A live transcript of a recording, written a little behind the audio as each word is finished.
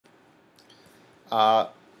Uh,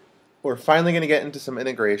 we're finally going to get into some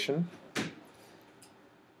integration.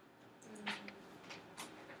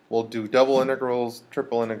 We'll do double integrals,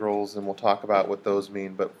 triple integrals, and we'll talk about what those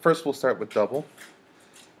mean. But first we'll start with double.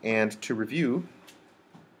 And to review,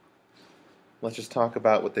 let's just talk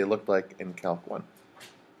about what they looked like in Calc 1.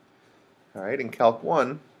 Alright, in Calc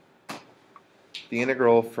 1, the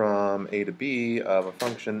integral from a to b of a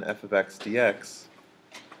function f of x dx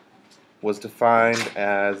was defined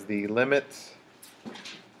as the limit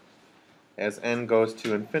as n goes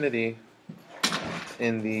to infinity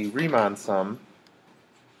in the Riemann sum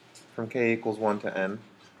from k equals 1 to n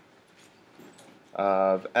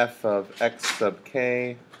of f of x sub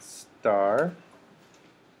k star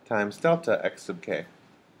times delta x sub k.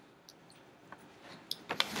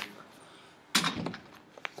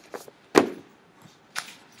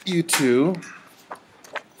 You two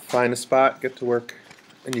find a spot, get to work,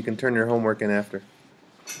 and you can turn your homework in after.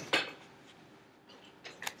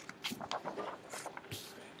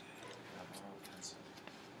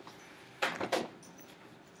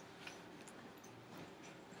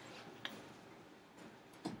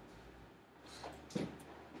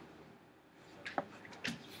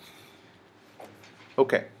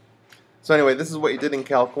 Okay, so anyway, this is what you did in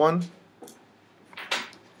Calc 1.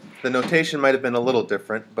 The notation might have been a little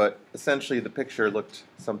different, but essentially the picture looked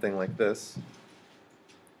something like this.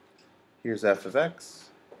 Here's f of x.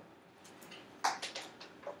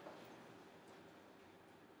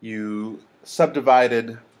 You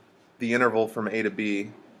subdivided the interval from a to b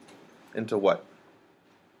into what?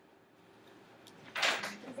 Is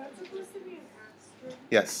that supposed to be an asterisk?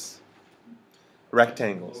 Yes.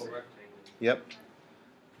 Rectangles. Little rectangle. Yep.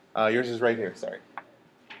 Yours is right here, sorry.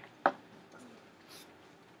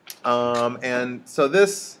 And so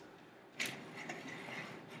this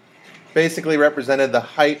basically represented the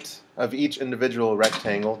height of each individual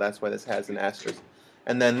rectangle. That's why this has an asterisk.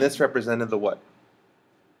 And then this represented the what?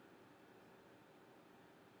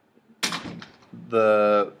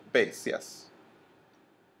 The base, yes.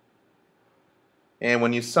 And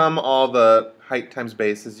when you sum all the height times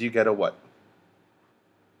bases, you get a what?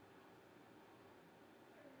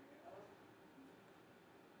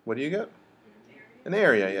 What do you get? An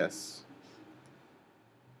area, yes.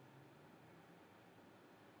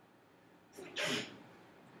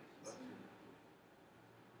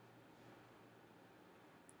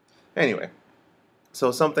 Anyway,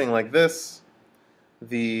 so something like this.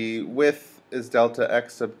 The width is delta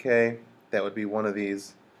x sub k. That would be one of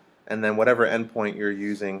these. And then whatever endpoint you're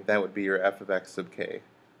using, that would be your f of x sub k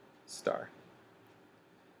star.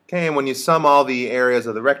 Okay, and when you sum all the areas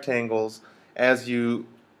of the rectangles, as you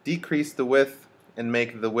decrease the width and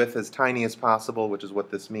make the width as tiny as possible, which is what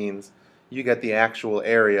this means, you get the actual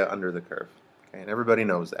area under the curve. Okay, and everybody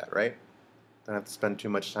knows that, right? Don't have to spend too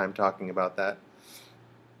much time talking about that.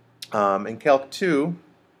 In Calc 2,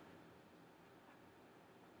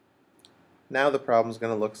 now the problem is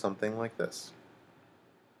going to look something like this.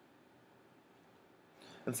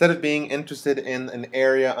 Instead of being interested in an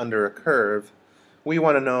area under a curve, we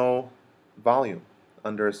want to know volume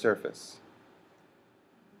under a surface.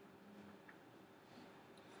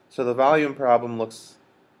 So the volume problem looks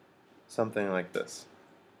something like this.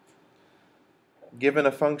 Given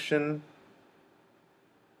a function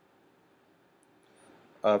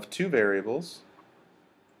of two variables,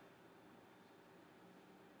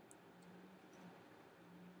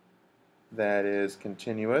 that is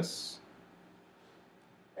continuous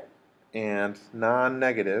and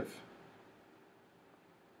non-negative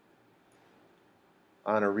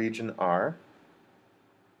on a region R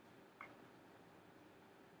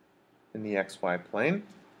in the xy plane.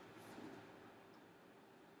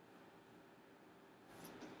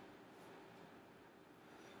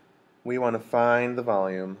 We want to find the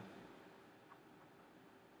volume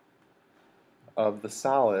of the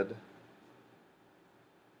solid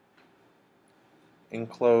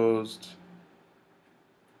enclosed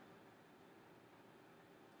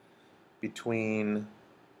between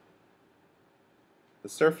the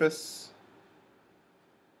surface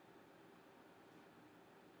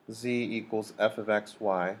z equals f of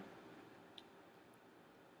xy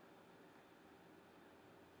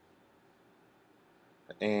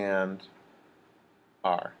and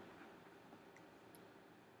R.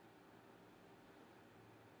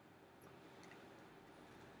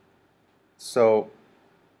 So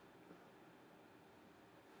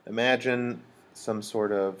imagine some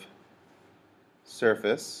sort of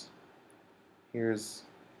surface. Here's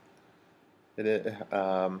it.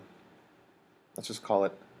 Let's just call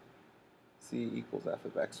it c equals f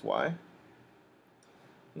of xy.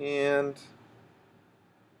 And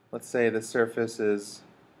let's say the surface is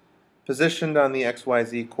positioned on the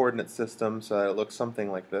XYZ coordinate system so that it looks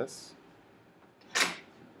something like this.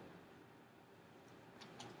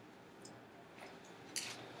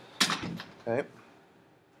 Okay.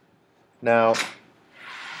 Now,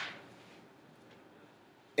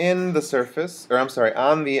 in the surface, or I'm sorry,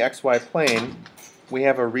 on the XY plane, we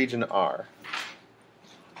have a region R.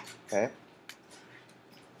 Okay.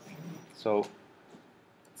 So, let's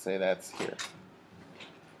say that's here.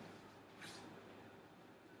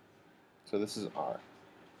 So this is R.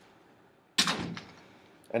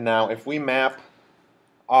 And now if we map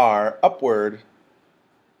R upward,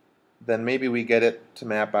 then maybe we get it to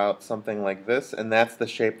map out something like this, and that's the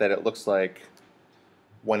shape that it looks like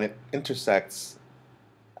when it intersects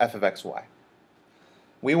f of xy.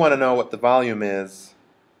 We want to know what the volume is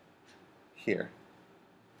here.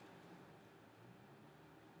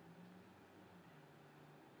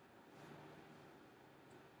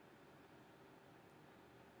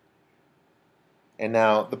 And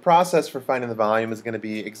now the process for finding the volume is going to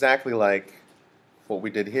be exactly like what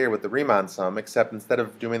we did here with the Riemann sum, except instead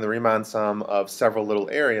of doing the Riemann sum of several little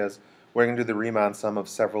areas, we're going to do the Riemann sum of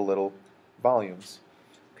several little volumes.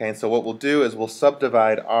 Okay, and so what we'll do is we'll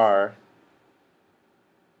subdivide R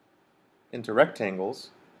into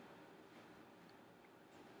rectangles.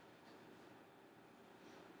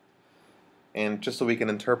 And just so we can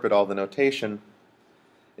interpret all the notation,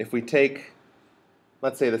 if we take,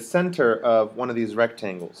 let's say, the center of one of these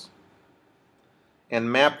rectangles and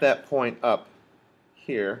map that point up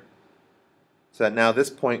here, so that now this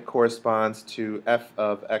point corresponds to f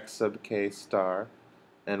of x sub k star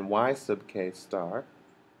and y sub k star,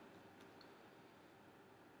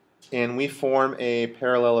 and we form a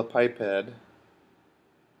parallelepiped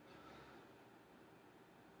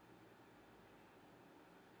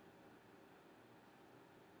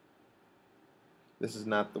This is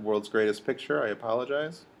not the world's greatest picture, I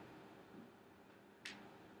apologize.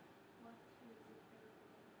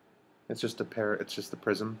 It's just a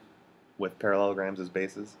prism with parallelograms as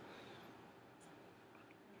bases.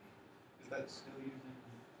 Is that still using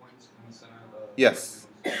points in the center of the Yes.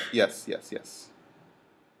 rectangles? Yes, yes, yes.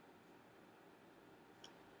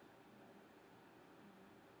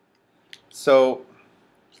 So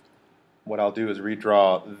what I'll do is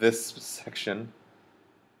redraw this section,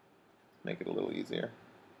 make it a little easier.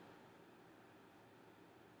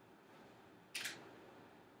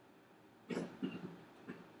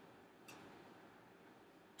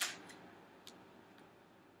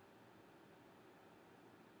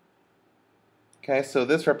 Okay, so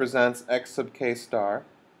this represents x sub k star,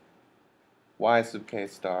 y sub k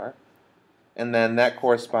star, and then that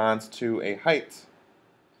corresponds to a height,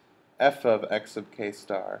 f of x sub k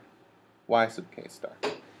star, y sub k star.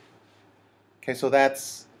 Okay, so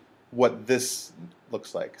that's what this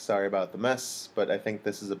looks like. Sorry about the mess, but I think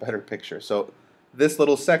this is a better picture. So this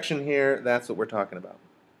little section here, that's what we're talking about.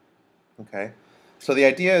 Okay, so the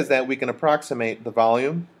idea is that we can approximate the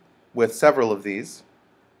volume with several of these,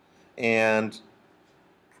 and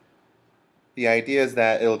the idea is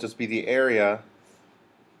that it'll just be the area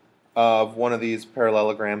of one of these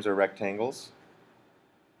parallelograms or rectangles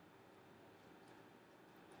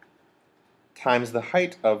times the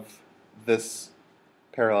height of this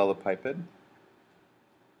parallelepiped.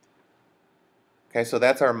 Okay, so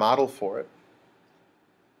that's our model for it.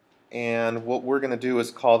 And what we're going to do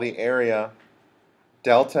is call the area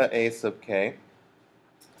delta A sub k.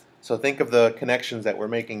 So think of the connections that we're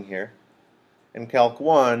making here. In Calc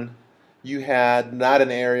 1, you had not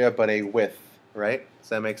an area but a width, right? Does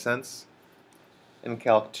that make sense? In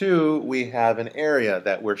Calc 2, we have an area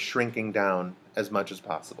that we're shrinking down as much as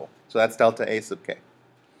possible. So that's delta A sub k.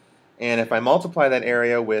 And if I multiply that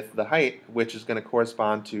area with the height, which is going to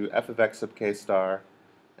correspond to f of x sub k star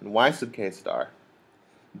and y sub k star,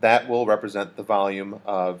 that will represent the volume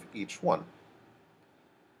of each one.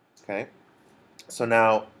 Okay? So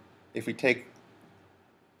now, if we take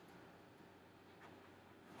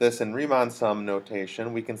this in Riemann sum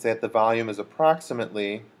notation, we can say that the volume is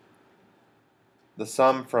approximately the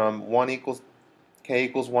sum from k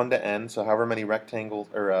equals 1 to n, so however many rectangles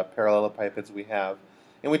or parallelepipeds we have,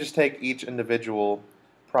 and we just take each individual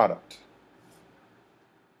product.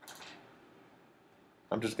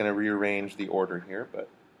 I'm just going to rearrange the order here, but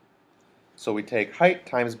so we take height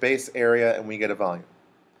times base area and we get a volume.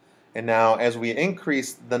 And now as we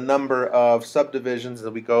increase the number of subdivisions as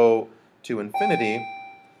we go to infinity,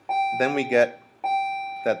 then we get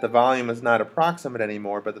that the volume is not approximate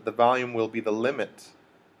anymore, but that the volume will be the limit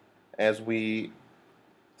as we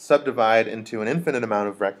subdivide into an infinite amount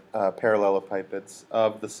of parallelepipeds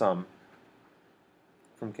of the sum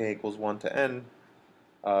from k equals 1 to n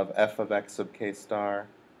of f of x sub k star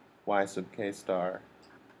y sub k star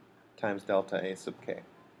times delta a sub k.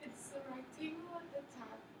 It's the rectangle at the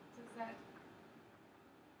top. Is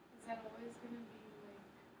that always gonna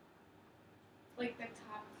be like the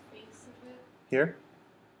top face of it? Here?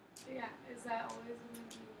 Yeah. Is that always gonna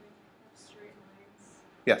be like have straight lines?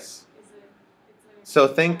 Yes. Is it? It's like So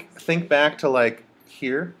think back to like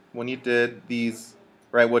here when you did these,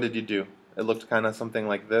 right? What did you do? It looked kind of something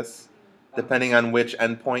like this, depending on which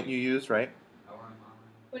endpoint you use, right?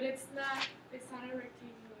 But it's not. It's not a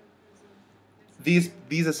rectangular prism.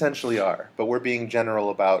 These essentially are, but we're being general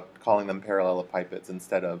about calling them parallelepipeds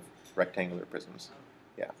instead of rectangular prisms.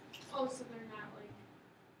 Oh, so they're not like.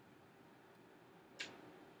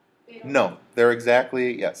 They don't. No, they're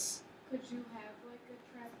exactly yes. Could you have like a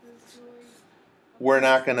trapezoid? We're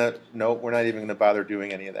not gonna. No, we're not even gonna bother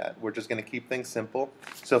doing any of that. We're just gonna keep things simple.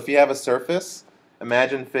 So if you have a surface,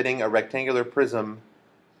 imagine fitting a rectangular prism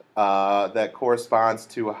that corresponds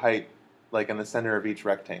to a height like in the center of each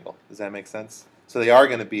rectangle. Does that make sense? So they are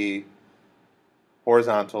going to be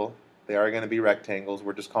horizontal. They are going to be rectangles.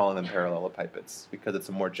 We're just calling them parallelepipeds because it's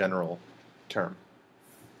a more general term.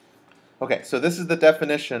 Okay, so this is the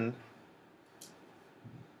definition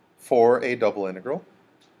for a double integral.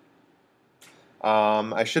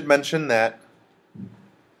 I should mention that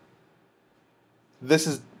this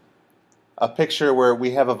is a picture where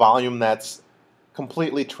we have a volume that's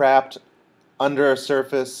completely trapped under a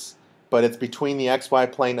surface, but it's between the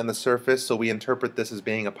xy plane and the surface, so we interpret this as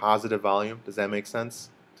being a positive volume. Does that make sense?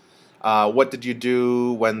 What did you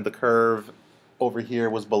do when the curve over here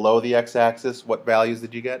was below the x-axis? What values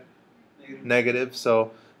did you get? Negative.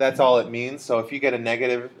 So that's all it means. So if you get a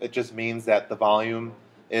negative, it just means that the volume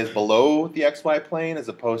is below the xy plane as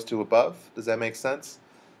opposed to above. Does that make sense?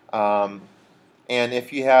 And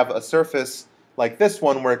if you have a surface like this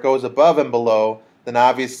one where it goes above and below, then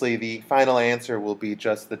obviously the final answer will be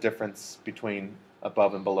just the difference between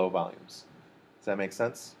above and below volumes. Does that make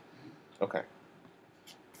sense? Okay.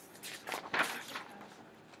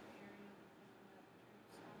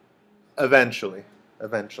 Eventually,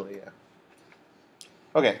 yeah.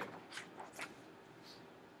 Okay.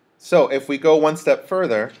 So if we go one step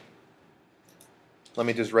further, let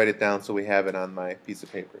me just write it down so we have it on my piece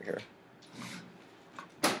of paper here.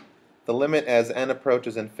 The limit as n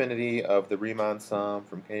approaches infinity of the Riemann sum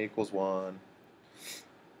from k equals 1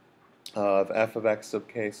 of f of x sub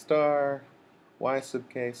k star, y sub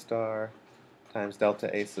k star, times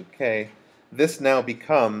delta a sub k. This now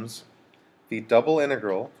becomes the double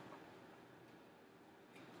integral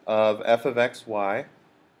of f of x y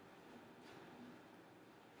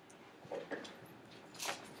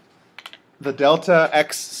the delta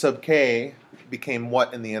x sub k became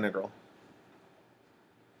what in the integral?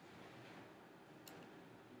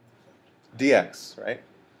 Dx, right?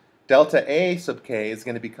 Delta a sub k is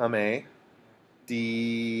going to become a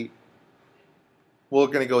d. We're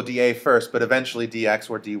going to go dA first, but eventually dx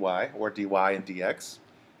or dy and dx.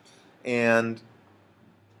 And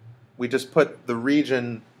we just put the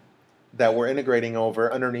region that we're integrating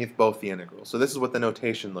over underneath both the integrals. So this is what the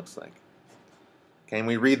notation looks like. Okay, and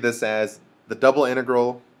we read this as the double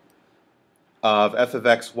integral of f of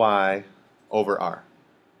x y over r.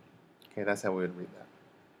 Okay, that's how we would read that.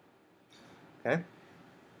 Okay?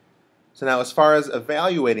 So now as far as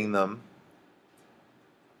evaluating them,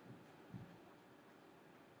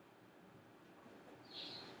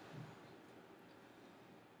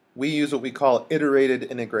 we use what we call iterated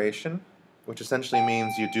integration, which essentially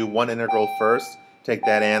means you do one integral first, take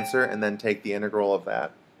that answer, and then take the integral of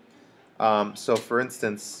that. So for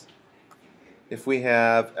instance, if we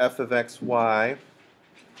have f of x y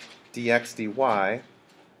dx dy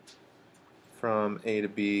from a to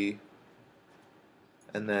b,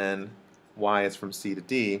 and then y is from c to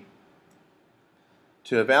d,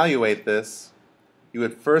 to evaluate this, you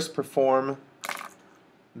would first perform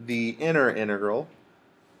the inner integral.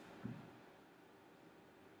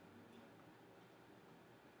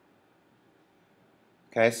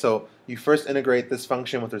 Okay, so you first integrate this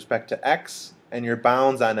function with respect to x, and your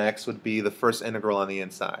bounds on x would be the first integral on the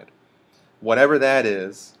inside. Whatever that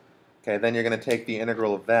is, okay, then you're going to take the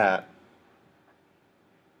integral of that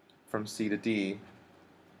from c to d.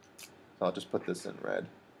 So I'll just put this in red.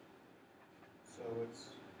 So it's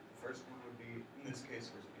the first one would be in this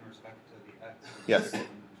case in respect to the x. Yes. In respect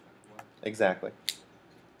to y. Exactly.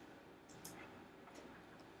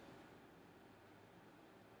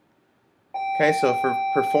 Okay, so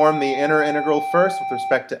perform the inner integral first with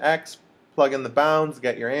respect to x, plug in the bounds,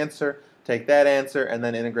 get your answer, take that answer, and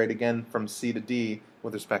then integrate again from c to d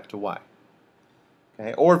with respect to y.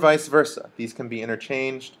 Okay, or vice versa. These can be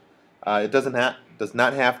interchanged. It does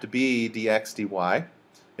not have to be dx dy.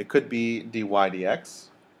 It could be dy dx.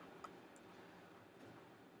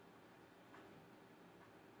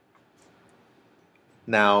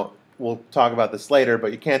 Now, we'll talk about this later,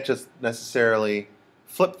 but you can't just necessarily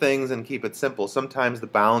flip things and keep it simple. Sometimes the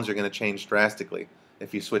bounds are going to change drastically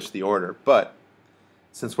if you switch the order. But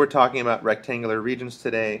since we're talking about rectangular regions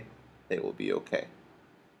today, they will be okay.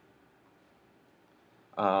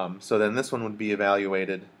 So then this one would be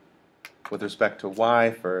evaluated with respect to y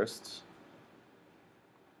first.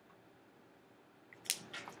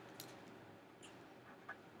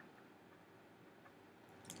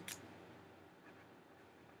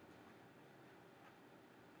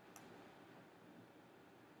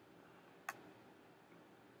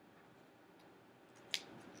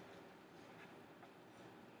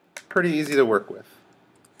 Pretty easy to work with.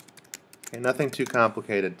 Okay, nothing too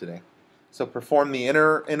complicated today. So perform the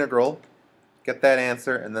inner integral, get that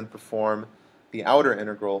answer, and then perform the outer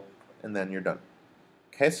integral, and then you're done.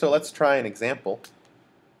 Okay, so let's try an example.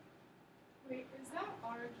 Wait, is that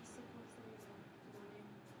R just supposed to be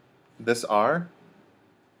like This r,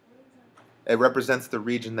 what is that? it represents the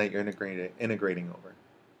region that you're integrating over.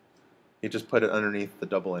 You just put it underneath the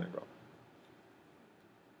double integral.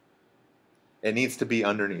 It needs to be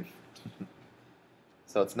underneath.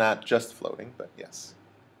 So it's not just floating, but yes.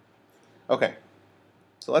 Okay,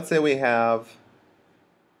 so let's say we have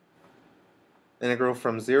integral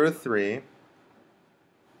from 0 to 3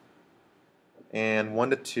 and 1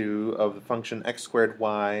 to 2 of the function x squared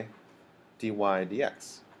y dy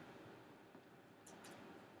dx.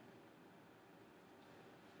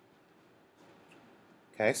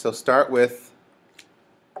 Okay, so start with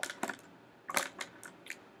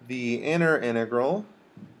the inner integral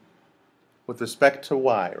with respect to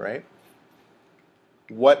y, right?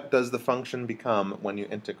 What does the function become when you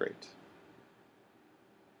integrate?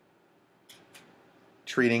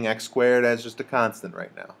 Treating x squared as just a constant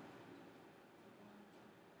right now.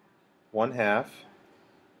 1/2.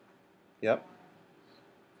 Yep.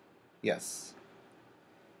 Yes.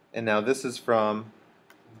 And now this is from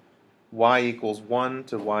y equals 1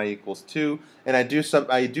 to y equals 2. And I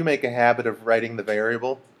do make a habit of writing the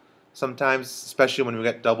variable. Sometimes, especially when we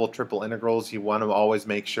get double, triple integrals, you want to always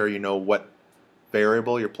make sure you know what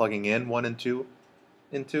variable you're plugging in 1 and 2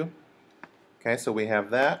 into. Okay, so we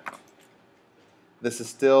have that. This is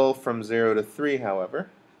still from 0 to 3, however.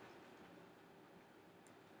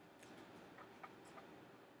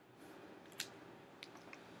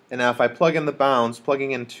 And now if I plug in the bounds,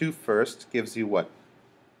 plugging in 2 first gives you what?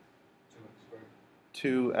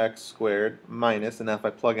 2x squared minus, and now if I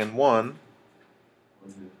plug in 1,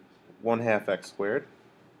 1/2 x squared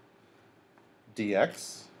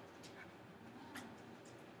dx,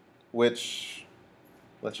 which,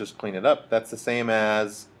 let's just clean it up, that's the same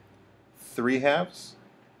as 3/2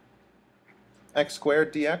 x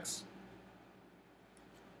squared dx.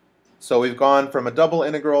 So we've gone from a double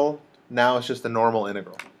integral, now it's just a normal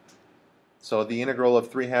integral. So the integral of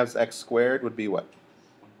 3/2 x squared would be what?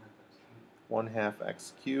 1/2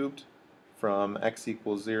 x cubed from x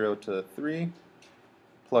equals 0 to 3.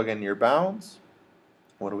 Plug in your bounds.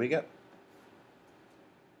 What do we get?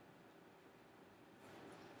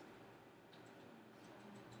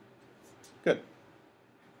 Good.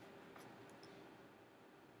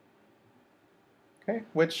 Okay,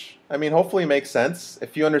 which, I mean, hopefully makes sense.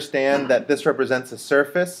 If you understand that this represents a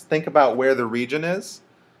surface, think about where the region is.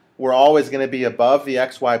 We're always going to be above the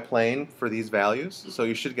xy plane for these values, so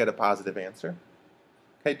you should get a positive answer.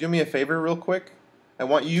 Okay, do me a favor real quick. I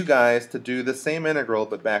want you guys to do the same integral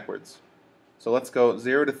but backwards. So let's go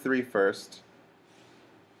 0 to 3 first,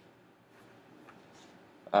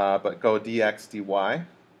 but go dx dy.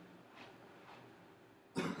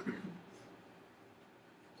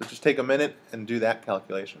 So just take a minute and do that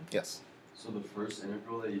calculation. Yes? So the first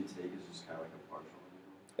integral that you take is just kind of like a partial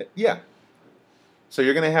integral? Yeah. So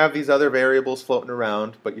you're going to have these other variables floating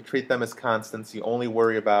around, but you treat them as constants. You only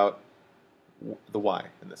worry about the y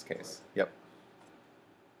in this case. Yep.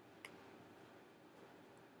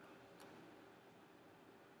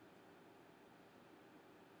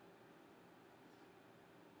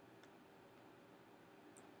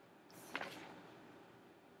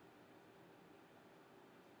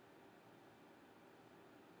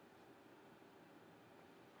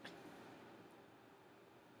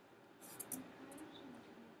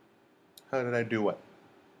 How did I do what?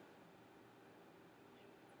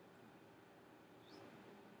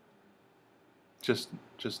 Just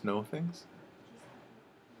know things?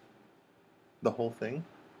 The whole thing?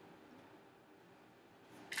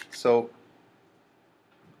 So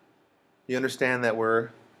you understand that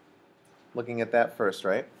we're looking at that first,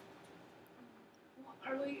 right? Well,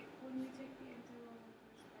 are we when we take the integral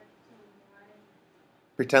with respect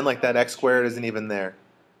Pretend like that x squared isn't even there.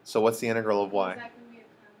 So what's the integral of Is y? that going to be a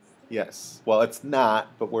constant? Yes. Well, it's not,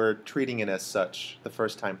 but we're treating it as such the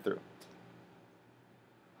first time through.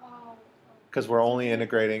 Oh. Because we're only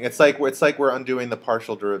integrating. It's like we're undoing the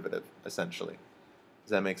partial derivative, essentially.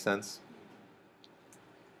 Does that make sense?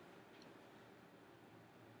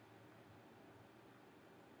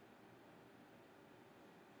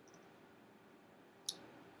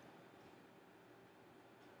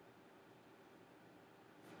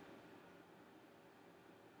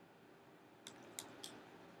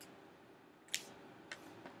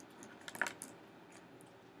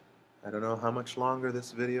 I don't know how much longer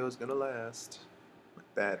this video is going to last. My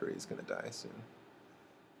battery is going to die soon.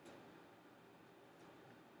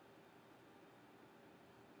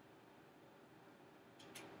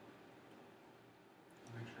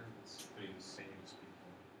 Make sure it's being saved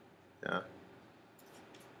before. Yeah. I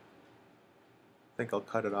think I'll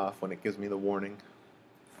cut it off when it gives me the warning.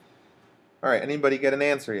 Alright, anybody get an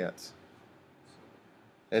answer yet?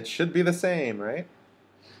 It should be the same, right?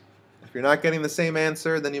 If you're not getting the same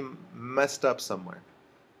answer, then you messed up somewhere.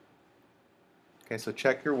 Okay, so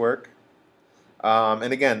check your work.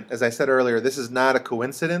 And again, as I said earlier, this is not a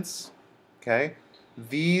coincidence. Okay?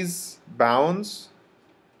 These bounds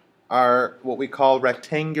are what we call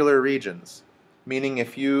rectangular regions, meaning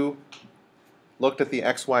if you looked at the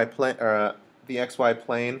xy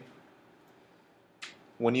plane,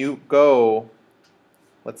 when you go,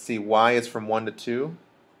 let's see, y is from 1 to 2.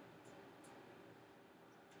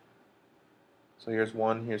 So here's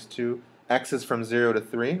 1, here's 2. X is from 0 to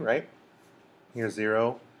 3, right? Here's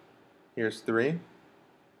 0, here's 3.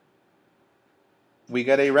 We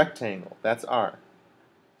get a rectangle. That's R. Does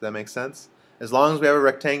that make sense? As long as we have a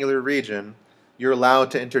rectangular region, you're allowed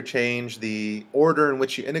to interchange the order in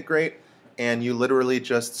which you integrate, and you literally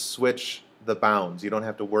just switch the bounds. You don't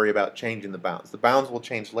have to worry about changing the bounds. The bounds will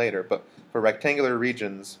change later, but for rectangular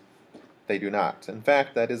regions, they do not. In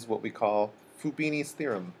fact, that is what we call Fubini's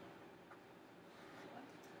theorem.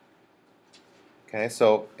 Okay,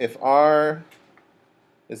 so if R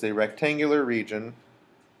is a rectangular region,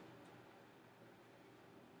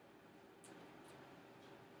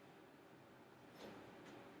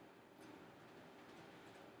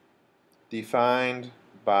 defined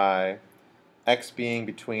by x being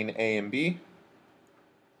between a and b,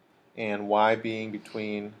 and y being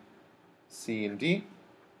between c and d,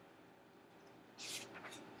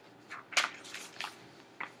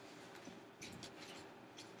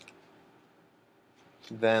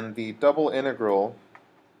 then the double integral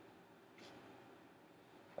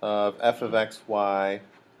of f of x, y,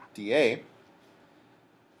 dA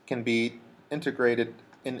can be integrated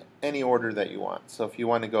in any order that you want. So if you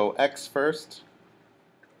want to go x first,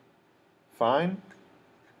 fine.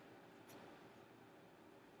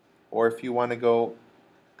 Or if you want to go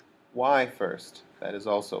y first, that is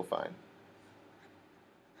also fine.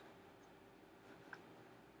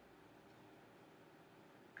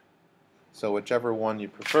 So whichever one you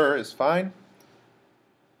prefer is fine.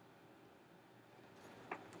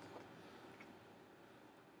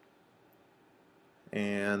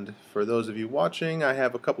 And for those of you watching, I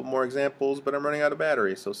have a couple more examples, but I'm running out of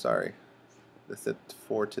battery, so sorry. That's it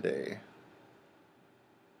for today.